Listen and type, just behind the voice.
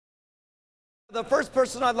The first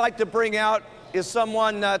person I'd like to bring out is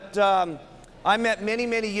someone that I met many,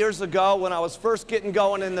 many years ago when I was first getting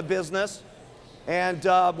going in the business, and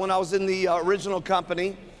when I was in the original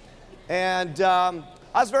company. And I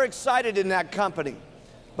was very excited in that company.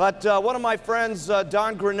 But one of my friends,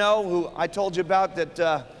 Don Greneau, who I told you about,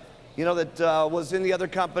 that was in the other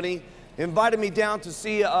company, invited me down to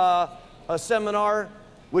see a seminar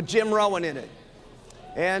with Jim Rohn in it.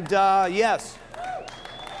 And yes.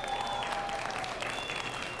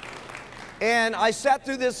 And I sat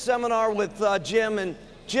through this seminar with Jim, and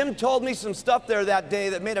Jim told me some stuff there that day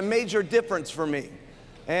that made a major difference for me.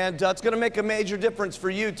 And it's going to make a major difference for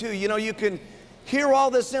you too. You know, you can hear all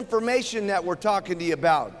this information that we're talking to you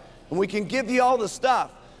about, and we can give you all the stuff.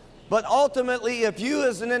 But ultimately, if you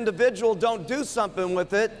as an individual don't do something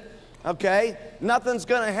with it, okay, nothing's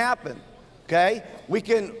going to happen, okay? We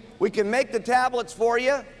can make the tablets for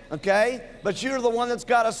you, okay, but you're the one that's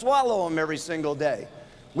got to swallow them every single day.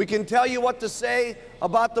 We can tell you what to say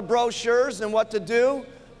about the brochures and what to do,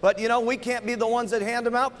 but you know, we can't be the ones that hand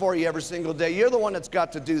them out for you every single day. You're the one that's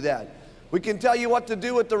got to do that. We can tell you what to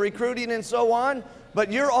do with the recruiting and so on,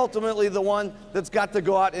 but you're ultimately the one that's got to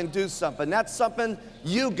go out and do something. That's something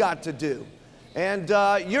you got to do. And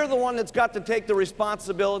you're the one that's got to take the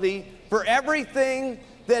responsibility for everything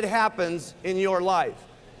that happens in your life.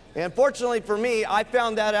 And fortunately for me, I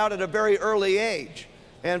found that out at a very early age.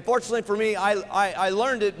 And fortunately for me, I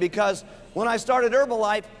learned it because when I started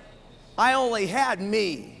Herbalife, I only had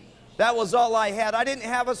me. That was all I had. I didn't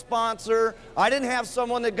have a sponsor. I didn't have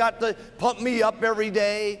someone that got to pump me up every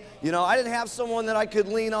day. You know, I didn't have someone that I could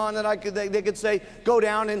lean on, that they could say, go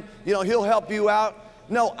down and, you know, he'll help you out.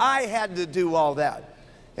 No, I had to do all that.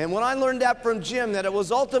 And when I learned that from Jim, that it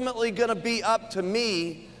was ultimately going to be up to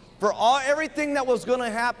me for everything that was going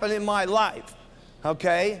to happen in my life,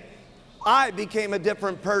 okay, I became a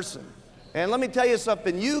different person. And let me tell you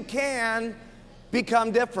something, you can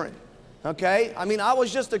become different, okay? I mean, I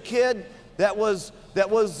was just a kid that was with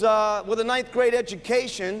a 9th grade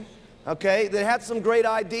education, okay, that had some great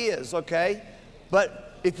ideas, okay?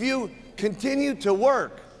 But if you continue to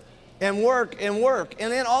work and work and work,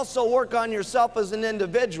 and then also work on yourself as an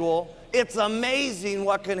individual, it's amazing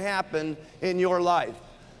what can happen in your life.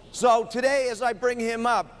 So today, as I bring him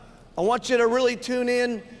up, I want you to really tune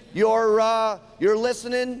in. You're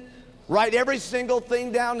listening, write every single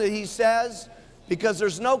thing down that he says, because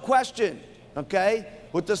there's no question, okay,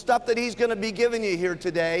 with the stuff that he's going to be giving you here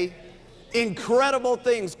today, incredible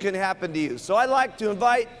things can happen to you. So I'd like to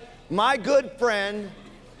invite my good friend,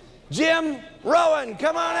 Jim Rohn.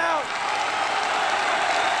 Come on out.